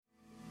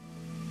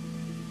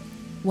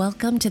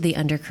Welcome to the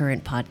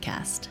Undercurrent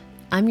Podcast.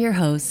 I'm your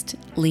host,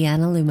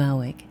 Liana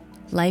Lumawig,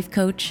 life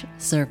coach,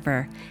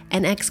 surfer,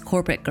 and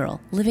ex-corporate girl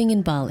living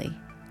in Bali.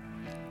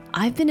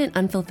 I've been in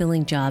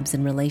unfulfilling jobs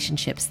and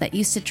relationships that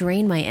used to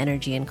drain my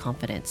energy and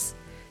confidence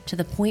to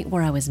the point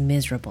where I was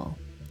miserable.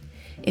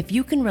 If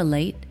you can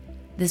relate,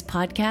 this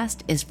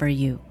podcast is for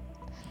you.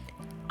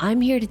 I'm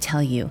here to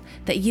tell you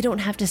that you don't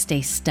have to stay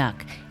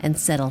stuck and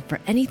settle for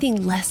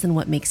anything less than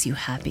what makes you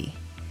happy.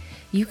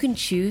 You can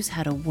choose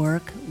how to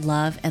work,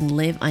 love, and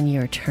live on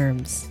your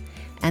terms.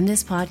 And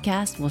this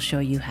podcast will show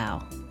you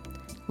how.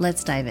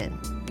 Let's dive in.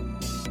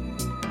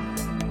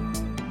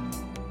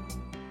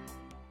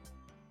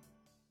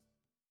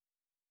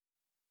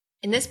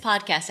 In this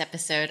podcast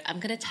episode, I'm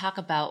going to talk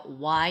about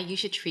why you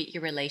should treat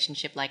your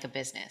relationship like a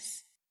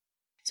business.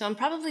 So I'm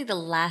probably the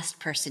last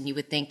person you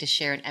would think to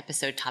share an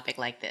episode topic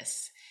like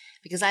this,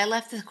 because I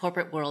left the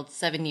corporate world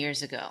 7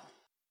 years ago.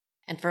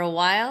 And for a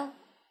while,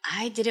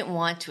 I didn't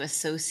want to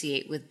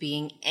associate with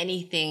being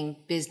anything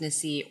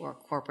businessy or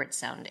corporate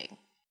sounding.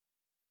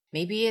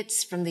 Maybe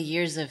it's from the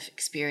years of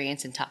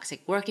experience in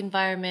toxic work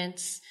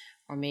environments,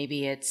 or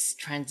maybe it's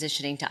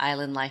transitioning to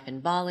island life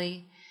in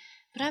Bali.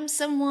 But I'm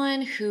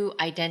someone who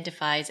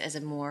identifies as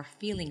a more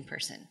feeling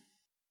person.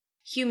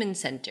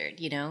 Human-centered,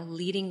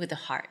 leading with the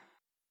heart.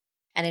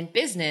 And in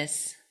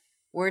business,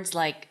 words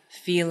like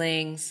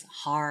feelings,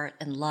 heart,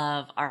 and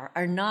love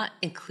are not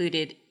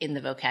included in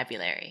the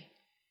vocabulary.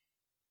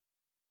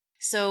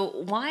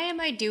 So why am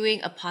I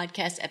doing a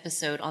podcast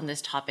episode on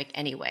this topic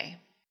anyway?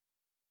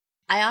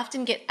 I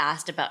often get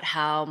asked about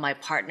how my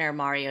partner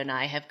Mario and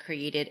I have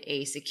created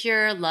a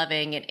secure,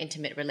 loving, and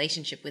intimate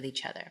relationship with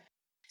each other.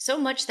 So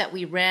much that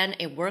we ran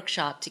a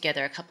workshop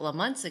together a couple of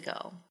months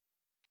ago.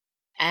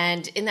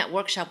 And in that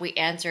workshop, we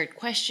answered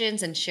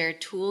questions and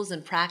shared tools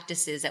and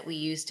practices that we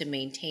use to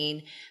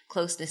maintain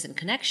closeness and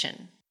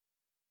connection.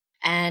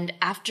 And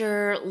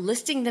after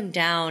listing them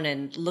down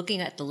and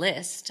looking at the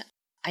list,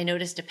 I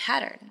noticed a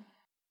pattern.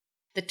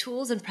 The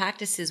tools and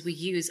practices we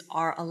use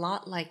are a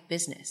lot like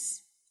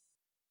business.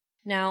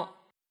 Now,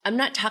 I'm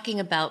not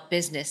talking about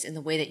business in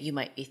the way that you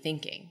might be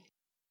thinking.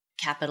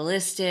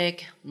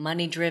 Capitalistic,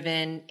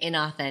 money-driven,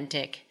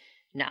 inauthentic.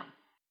 No.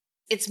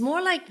 It's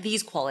more like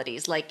these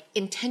qualities, like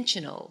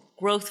intentional,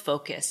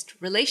 growth-focused,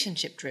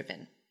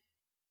 relationship-driven.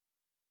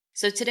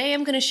 So today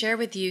I'm going to share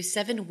with you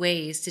 7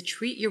 ways to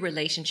treat your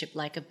relationship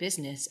like a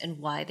business and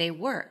why they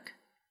work.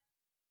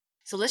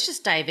 So let's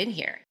just dive in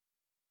here.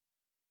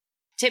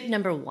 Tip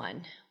number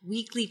 1,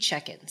 weekly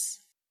check-ins.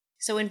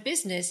 So in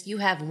business, you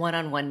have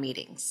one-on-one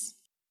meetings.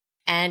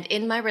 And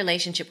in my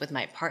relationship with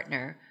my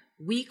partner,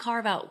 we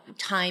carve out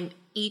time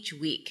each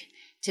week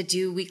to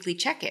do weekly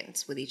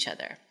check-ins with each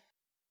other.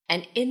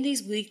 And in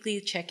these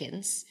weekly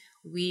check-ins,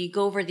 we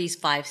go over these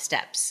 5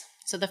 steps.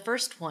 So the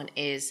first one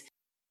is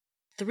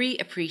 3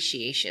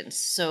 appreciations.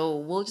 So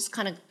we'll just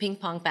kind of ping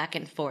pong back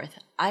and forth.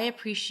 I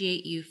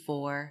appreciate you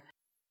for,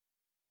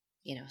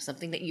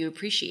 something that you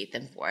appreciate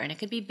them for. And it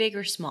could be big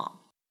or small.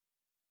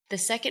 The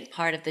second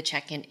part of the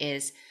check-in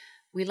is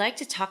we like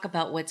to talk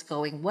about what's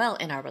going well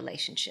in our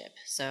relationship.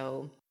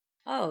 So,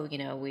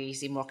 we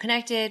seem more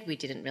connected. We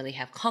didn't really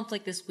have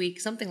conflict this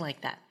week, something like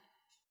that.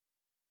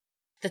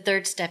 The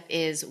third step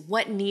is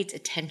what needs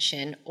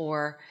attention,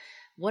 or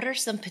what are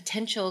some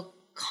potential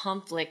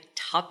conflict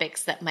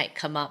topics that might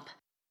come up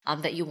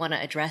that you want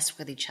to address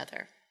with each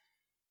other.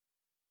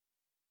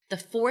 The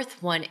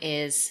fourth one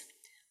is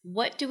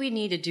what do we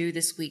need to do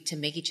this week to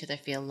make each other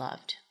feel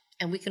loved?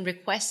 And we can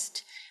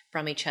request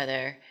from each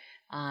other,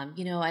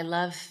 I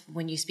love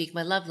when you speak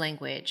my love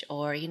language,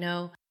 or,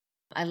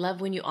 I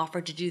love when you offer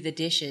to do the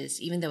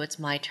dishes, even though it's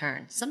my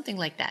turn, something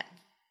like that.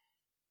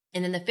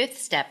 And then the 5th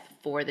step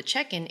for the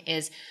check-in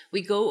is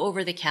we go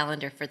over the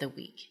calendar for the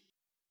week.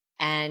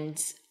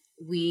 And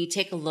we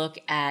take a look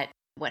at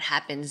what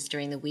happens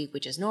during the week,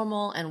 which is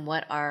normal, and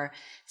what are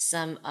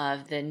some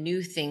of the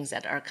new things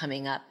that are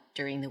coming up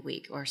during the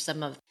week, or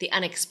some of the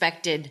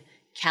unexpected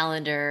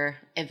calendar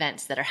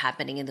events that are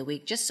happening in the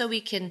week, just so we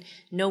can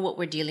know what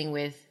we're dealing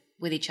with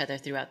each other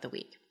throughout the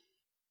week.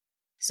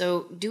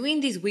 So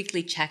doing these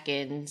weekly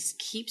check-ins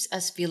keeps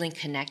us feeling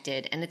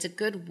connected, and it's a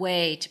good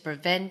way to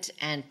prevent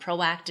and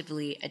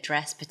proactively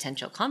address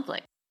potential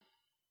conflict.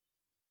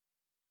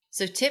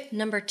 So tip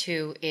number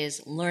 2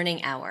 is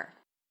learning hour.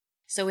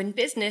 So in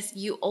business,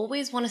 you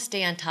always want to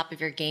stay on top of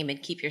your game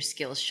and keep your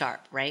skills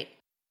sharp, right?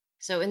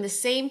 So in the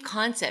same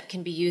concept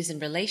can be used in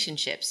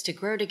relationships to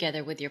grow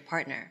together with your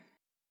partner.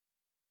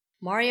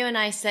 Mario and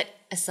I set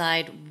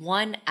aside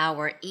 1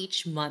 hour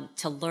each month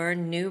to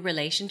learn new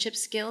relationship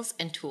skills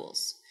and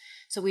tools.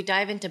 So we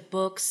dive into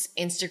books,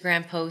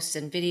 Instagram posts,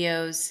 and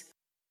videos.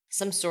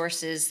 Some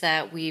sources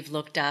that we've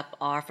looked up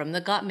are from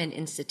the Gottman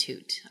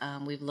Institute.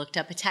 We've looked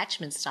up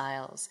attachment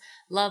styles,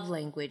 love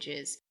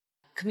languages,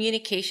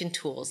 communication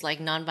tools like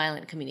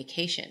nonviolent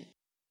communication.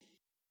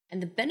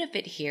 And the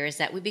benefit here is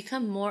that we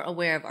become more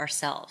aware of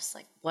ourselves,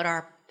 like what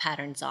our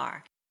patterns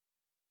are,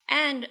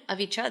 and of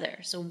each other.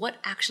 So what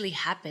actually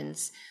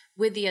happens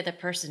with the other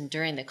person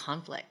during the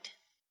conflict.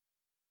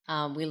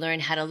 We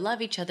learn how to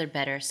love each other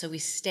better so we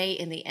stay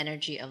in the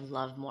energy of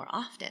love more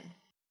often.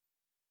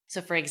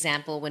 So, for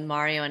example, when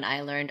Mario and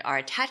I learned our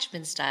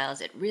attachment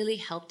styles, it really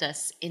helped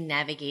us in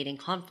navigating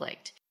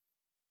conflict.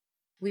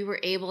 We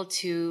were able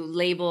to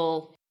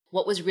label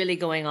what was really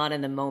going on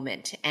in the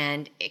moment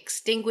and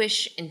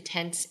extinguish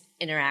intense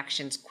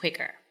interactions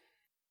quicker.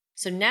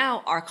 So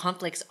now our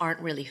conflicts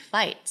aren't really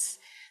fights.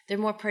 They're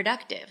more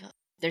productive.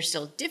 They're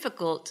still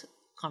difficult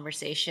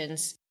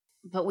conversations,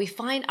 but we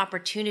find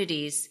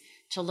opportunities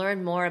to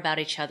learn more about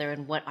each other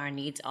and what our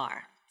needs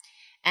are.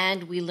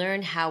 And we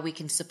learn how we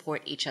can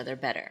support each other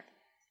better.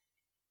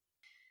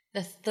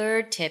 The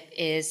third tip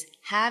is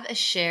have a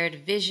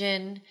shared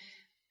vision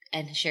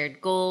and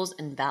shared goals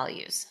and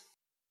values.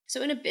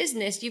 So in a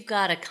business, you've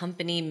got a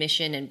company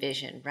mission and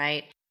vision,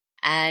 right?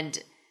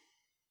 And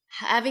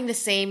having the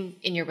same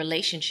in your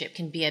relationship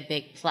can be a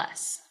big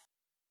plus.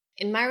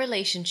 In my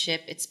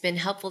relationship, it's been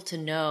helpful to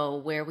know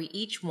where we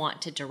each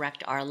want to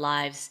direct our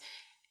lives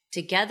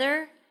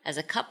together as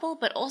a couple,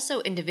 but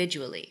also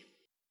individually.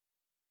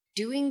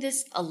 Doing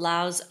this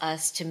allows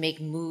us to make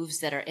moves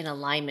that are in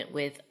alignment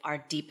with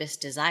our deepest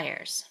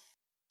desires.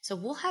 So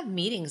we'll have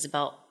meetings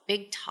about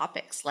big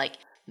topics like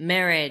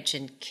marriage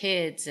and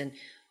kids and,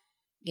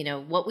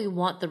 what we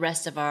want the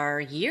rest of our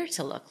year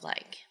to look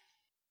like.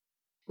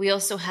 We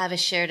also have a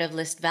shared of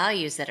list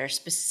values that are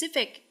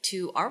specific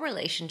to our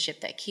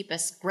relationship that keep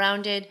us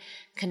grounded,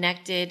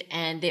 connected,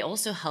 and they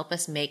also help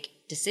us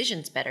make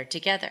decisions better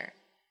together.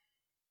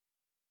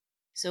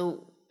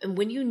 So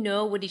when you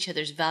know what each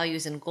other's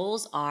values and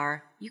goals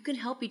are, you can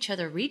help each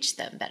other reach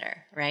them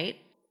better, right?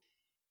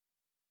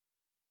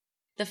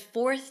 The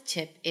fourth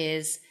tip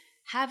is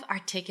have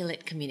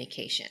articulate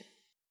communication.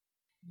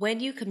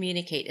 When you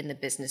communicate in the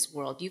business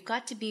world, you've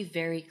got to be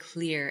very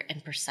clear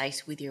and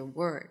precise with your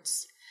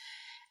words.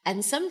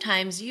 And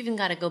sometimes you even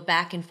got to go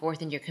back and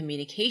forth in your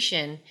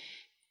communication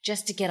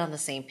just to get on the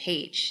same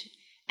page.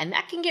 And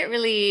that can get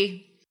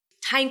really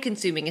time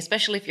consuming,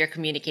 especially if you're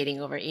communicating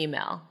over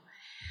email.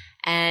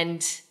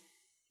 And,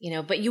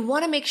 but you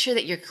want to make sure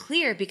that you're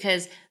clear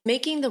because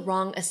making the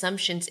wrong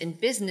assumptions in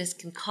business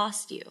can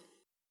cost you.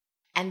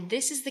 And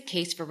this is the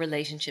case for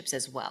relationships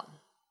as well.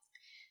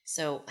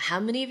 So how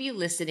many of you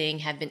listening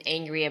have been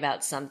angry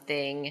about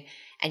something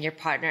and your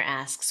partner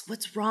asks,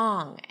 "What's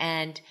wrong?"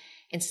 And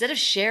instead of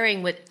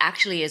sharing what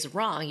actually is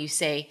wrong, you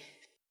say,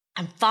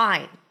 "I'm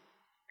fine,"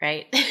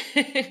 right?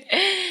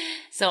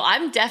 So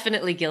I'm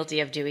definitely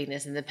guilty of doing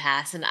this in the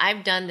past, and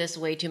I've done this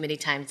way too many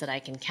times that I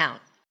can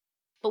count.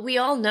 But we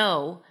all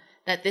know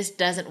that this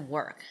doesn't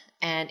work,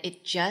 and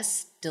it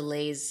just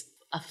delays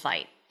a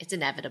fight. It's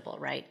inevitable,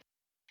 right?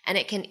 And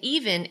it can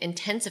even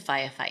intensify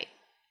a fight.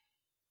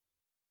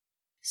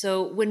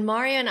 So when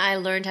Mario and I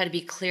learned how to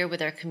be clear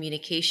with our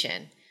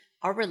communication,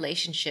 our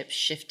relationship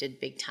shifted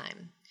big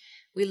time.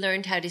 We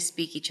learned how to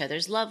speak each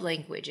other's love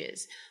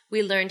languages.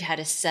 We learned how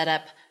to set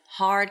up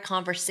hard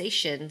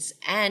conversations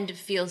and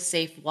feel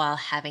safe while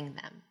having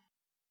them.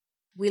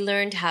 We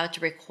learned how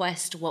to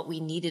request what we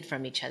needed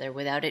from each other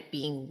without it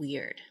being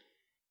weird.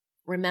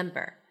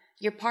 Remember,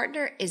 your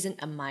partner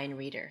isn't a mind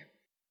reader.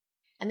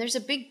 And there's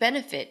a big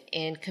benefit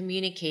in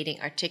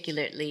communicating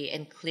articulately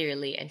and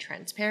clearly and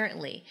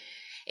transparently.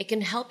 It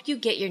can help you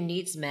get your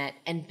needs met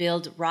and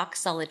build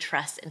rock-solid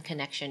trust and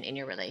connection in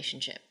your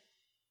relationship.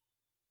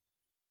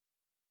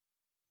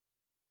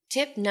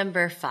 Tip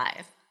number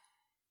 5,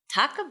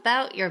 talk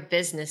about your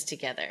business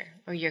together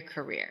or your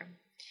career.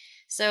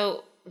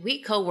 So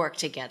we co-work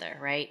together,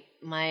 right?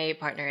 My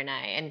partner and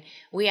I, and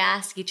we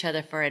ask each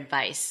other for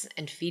advice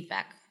and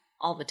feedback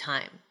all the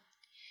time.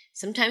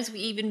 Sometimes we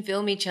even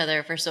film each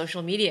other for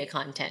social media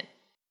content.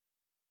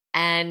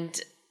 And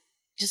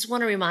just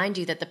want to remind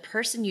you that the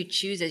person you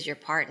choose as your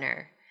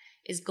partner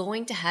is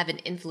going to have an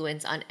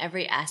influence on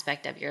every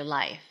aspect of your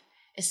life,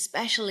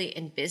 especially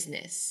in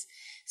business.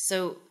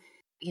 So,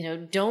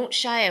 don't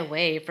shy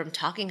away from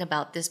talking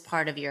about this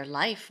part of your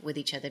life with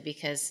each other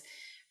because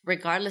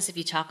regardless if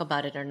you talk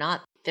about it or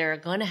not, they're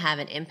going to have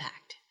an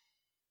impact.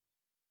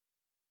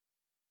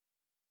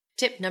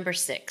 Tip number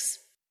 6,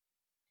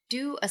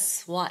 do a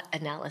SWOT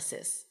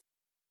analysis.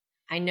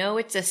 I know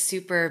it's a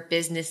super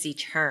businessy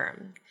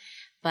term,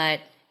 but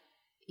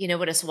you know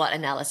what a SWOT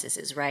analysis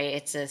is, right?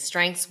 It's a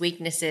strengths,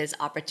 weaknesses,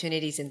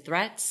 opportunities, and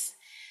threats.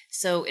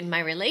 So in my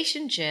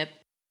relationship,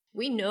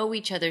 we know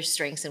each other's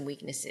strengths and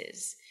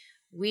weaknesses.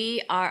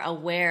 We are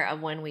aware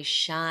of when we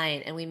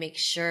shine, and we make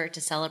sure to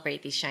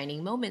celebrate these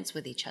shining moments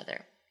with each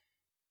other.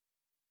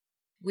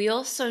 We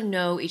also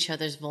know each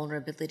other's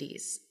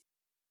vulnerabilities.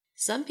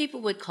 Some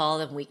people would call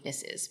them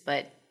weaknesses,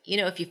 but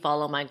if you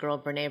follow my girl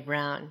Brené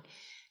Brown,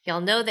 y'all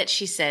know that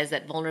she says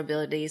that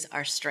vulnerabilities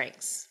are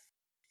strengths.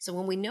 So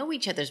when we know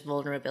each other's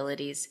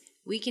vulnerabilities,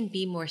 we can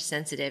be more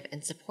sensitive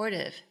and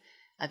supportive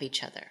of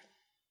each other.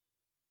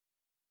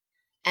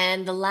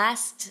 And the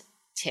last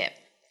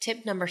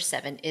tip number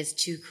 7, is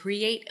to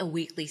create a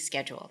weekly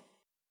schedule.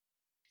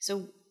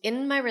 So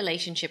in my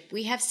relationship,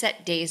 we have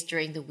set days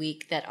during the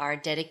week that are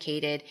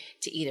dedicated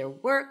to either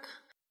work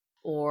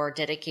or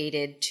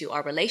dedicated to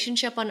our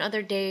relationship on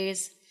other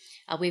days.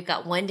 We've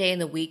got one day in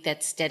the week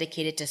that's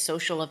dedicated to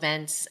social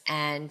events,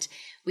 and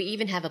we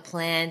even have a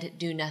planned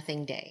do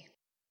nothing day.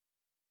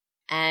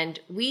 And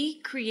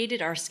we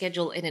created our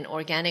schedule in an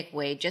organic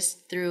way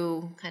just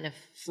through kind of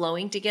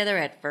flowing together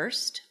at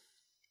first.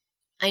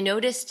 I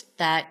noticed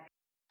that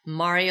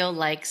Mario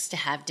likes to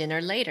have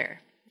dinner later,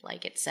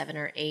 like at 7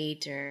 or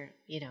 8 or,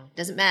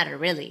 doesn't matter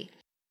really.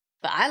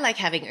 But I like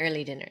having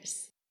early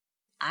dinners.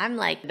 I'm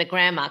like the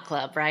grandma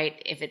club,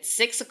 right? If it's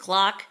 6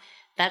 o'clock,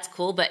 that's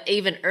cool. But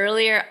even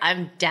earlier,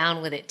 I'm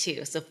down with it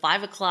too. So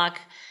 5 o'clock,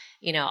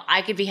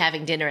 I could be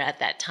having dinner at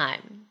that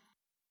time.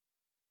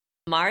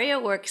 Mario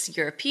works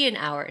European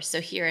hours.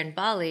 So here in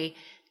Bali,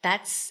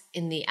 that's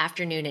in the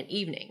afternoon and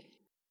evening.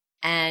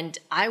 And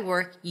I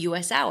work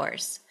US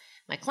hours.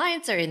 My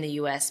clients are in the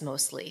US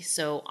mostly,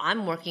 so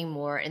I'm working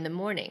more in the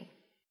morning.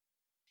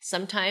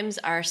 Sometimes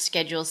our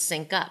schedules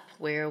sync up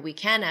where we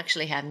can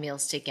actually have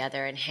meals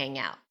together and hang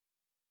out.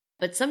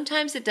 But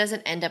sometimes it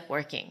doesn't end up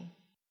working.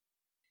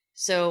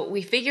 So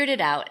we figured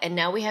it out, and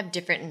now we have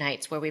different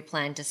nights where we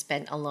plan to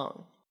spend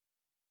alone.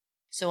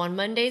 So on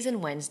Mondays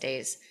and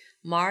Wednesdays,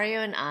 Mario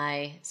and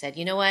I said,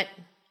 you know what?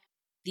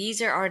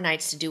 These are our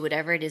nights to do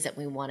whatever it is that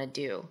we want to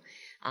do.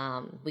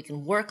 We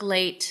can work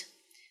late.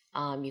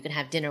 You can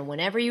have dinner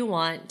whenever you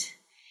want.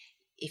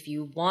 If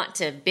you want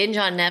to binge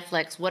on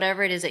Netflix,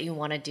 whatever it is that you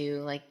want to do,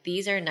 like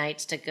these are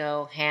nights to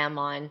go ham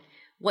on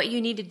what you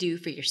need to do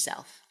for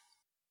yourself.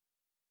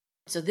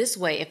 So this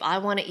way, if I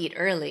want to eat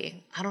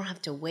early, I don't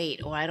have to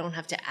wait, or I don't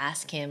have to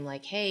ask him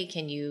like, hey,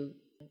 can you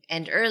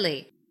end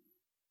early?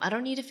 I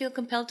don't need to feel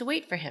compelled to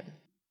wait for him.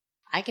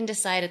 I can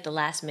decide at the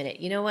last minute,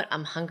 you know what,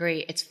 I'm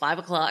hungry, it's 5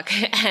 o'clock,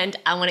 and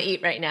I want to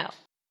eat right now.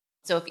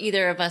 So if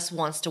either of us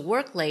wants to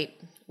work late,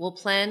 we'll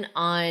plan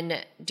on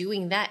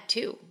doing that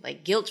too,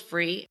 like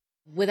guilt-free,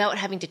 without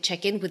having to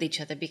check in with each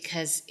other,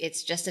 because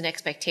it's just an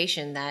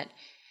expectation that,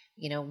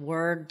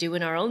 we're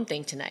doing our own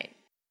thing tonight.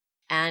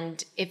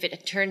 And if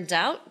it turns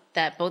out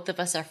that both of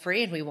us are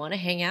free and we want to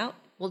hang out,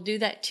 we'll do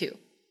that too.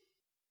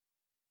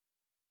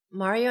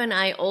 Mario and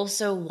I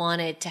also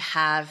wanted to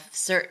have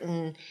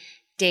certain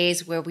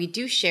days where we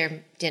do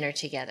share dinner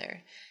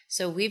together.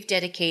 So we've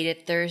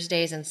dedicated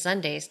Thursdays and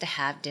Sundays to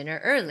have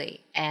dinner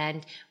early,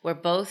 and we're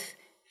both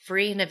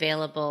free and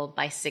available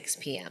by 6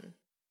 p.m.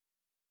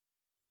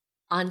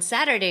 On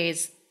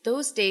Saturdays,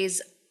 those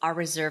days are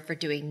reserved for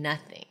doing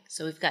nothing.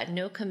 So we've got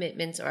no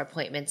commitments or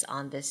appointments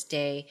on this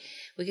day.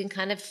 We can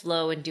kind of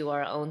flow and do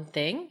our own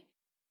thing.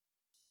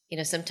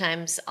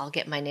 Sometimes I'll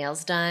get my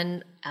nails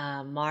done.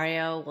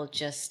 Mario will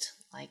just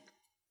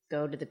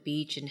go to the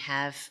beach and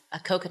have a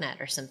coconut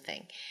or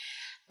something.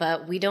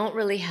 But we don't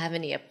really have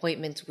any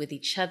appointments with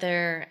each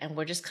other, and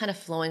we're just kind of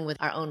flowing with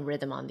our own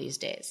rhythm on these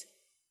days.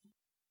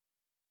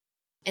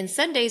 And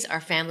Sundays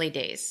are family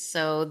days,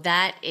 so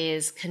that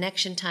is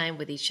connection time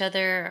with each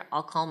other.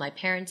 I'll call my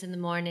parents in the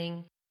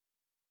morning,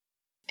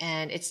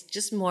 and it's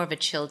just more of a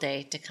chill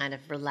day to kind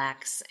of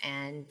relax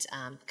and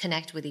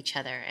connect with each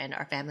other and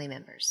our family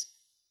members.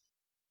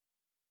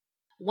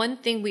 One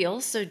thing we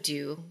also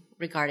do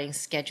regarding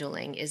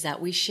scheduling is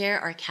that we share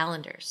our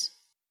calendars.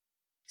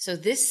 So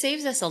this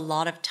saves us a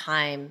lot of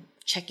time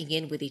checking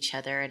in with each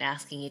other and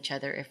asking each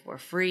other if we're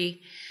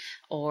free,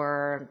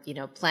 or,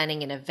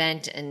 planning an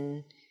event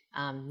and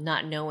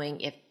not knowing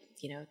if,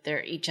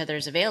 each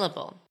other's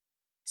available.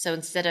 So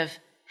instead of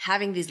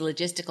having these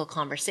logistical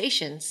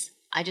conversations,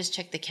 I just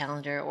check the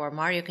calendar, or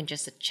Mario can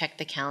just check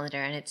the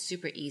calendar, and it's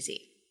super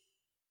easy.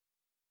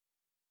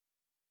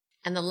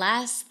 And the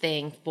last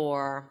thing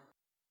for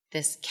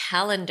this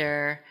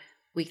calendar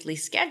weekly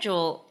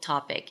schedule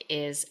topic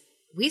is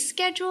we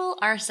schedule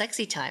our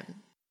sexy time.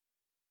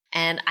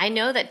 And I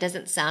know that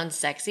doesn't sound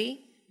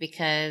sexy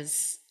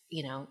because,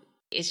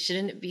 it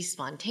shouldn't be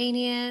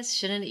spontaneous,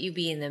 shouldn't you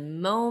be in the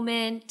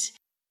moment?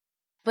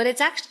 But it's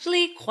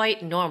actually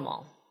quite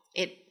normal.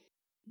 It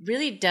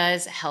really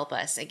does help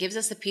us. It gives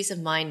us the peace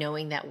of mind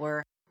knowing that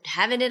we're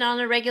having it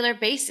on a regular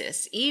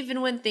basis,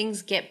 even when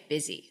things get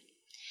busy.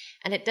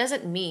 And it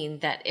doesn't mean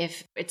that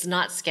if it's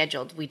not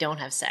scheduled, we don't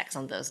have sex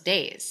on those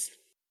days.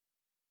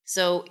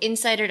 So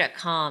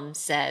Insider.com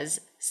says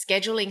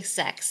scheduling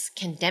sex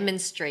can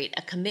demonstrate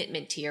a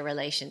commitment to your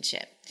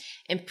relationship,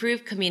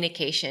 improve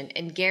communication,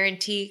 and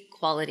guarantee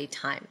quality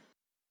time.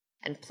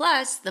 And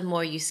plus, the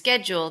more you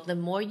schedule, the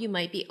more you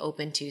might be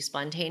open to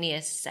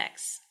spontaneous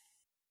sex.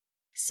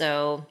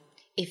 So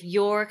if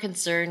you're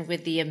concerned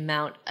with the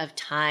amount of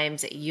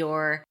times that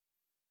you're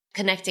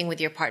connecting with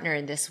your partner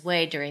in this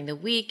way during the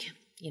week,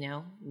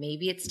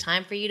 maybe it's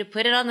time for you to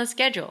put it on the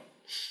schedule.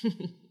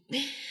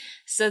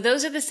 So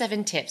those are the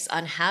 7 tips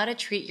on how to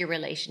treat your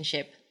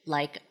relationship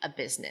like a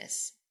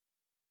business.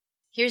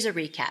 Here's a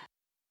recap.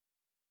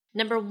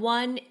 Number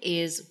 1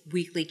 is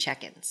weekly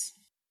check-ins.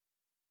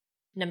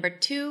 Number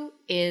 2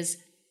 is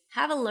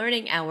have a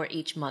learning hour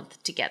each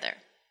month together.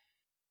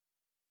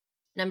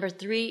 Number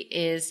 3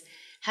 is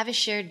have a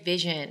shared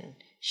vision,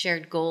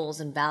 shared goals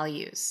and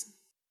values.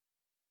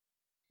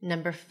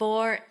 Number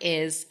 4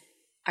 is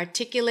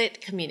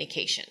articulate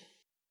communication.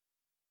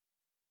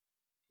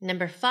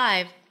 Number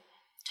 5,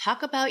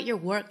 talk about your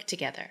work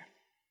together.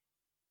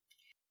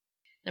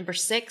 Number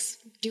 6,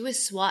 do a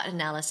SWOT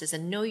analysis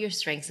and know your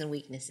strengths and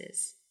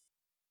weaknesses.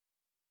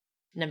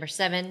 Number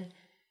 7,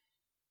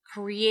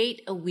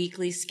 create a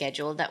weekly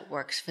schedule that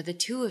works for the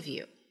two of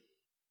you.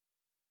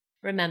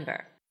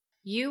 Remember,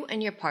 you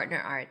and your partner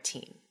are a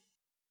team.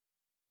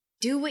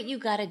 Do what you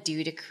gotta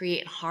do to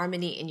create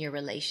harmony in your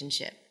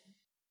relationship.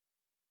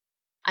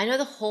 I know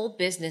the whole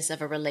business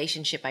of a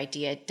relationship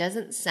idea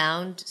doesn't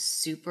sound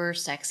super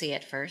sexy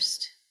at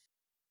first,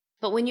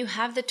 but when you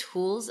have the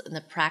tools and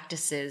the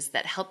practices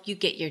that help you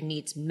get your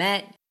needs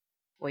met,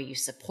 where you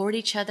support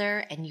each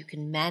other and you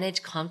can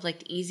manage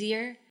conflict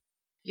easier,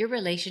 your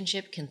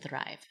relationship can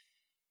thrive.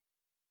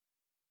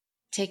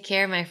 Take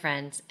care, my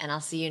friends, and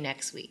I'll see you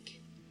next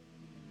week.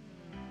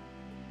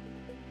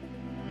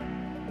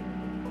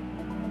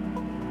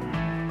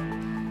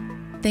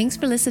 Thanks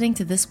for listening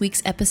to this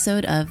week's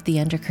episode of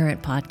The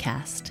Undercurrent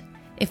Podcast.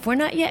 If we're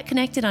not yet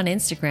connected on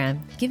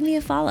Instagram, give me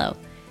a follow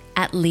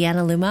at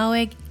Liana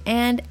Lumawig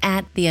and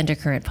at The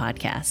Undercurrent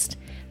Podcast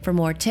for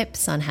more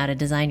tips on how to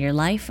design your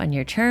life on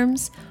your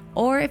terms,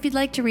 or if you'd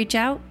like to reach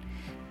out,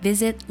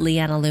 visit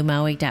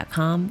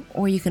lianalumawig.com,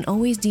 or you can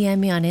always DM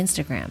me on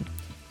Instagram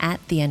at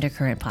The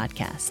Undercurrent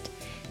Podcast.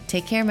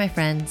 Take care, my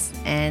friends,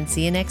 and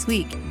see you next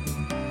week.